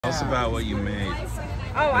us about what you made.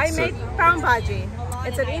 Oh, I made Pav Bhaji.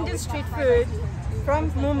 It's an Indian street food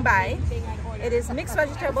from Mumbai. It is mixed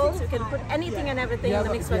vegetables. You can put anything and everything in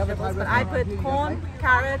the mixed vegetables. But I put corn,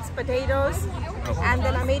 carrots, potatoes, and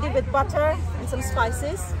then I made it with butter and some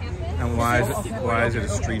spices. And why is it a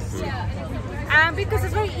street food? Because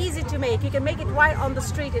it's very easy to make. You can make it right on the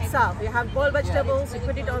street itself. You have boiled vegetables. You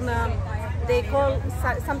put it on they call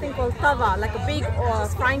something called tawa, like a big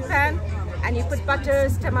frying pan. And you put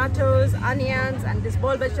butters, tomatoes, onions, and these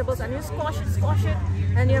boiled vegetables, and you squash it,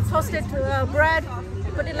 and you have toasted bread.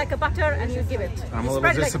 You put it like a butter, and you give it. I'm a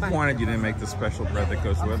little disappointed you didn't make the special bread that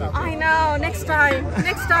goes with it. I know. Next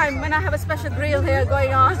time when I have a special grill here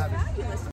going on.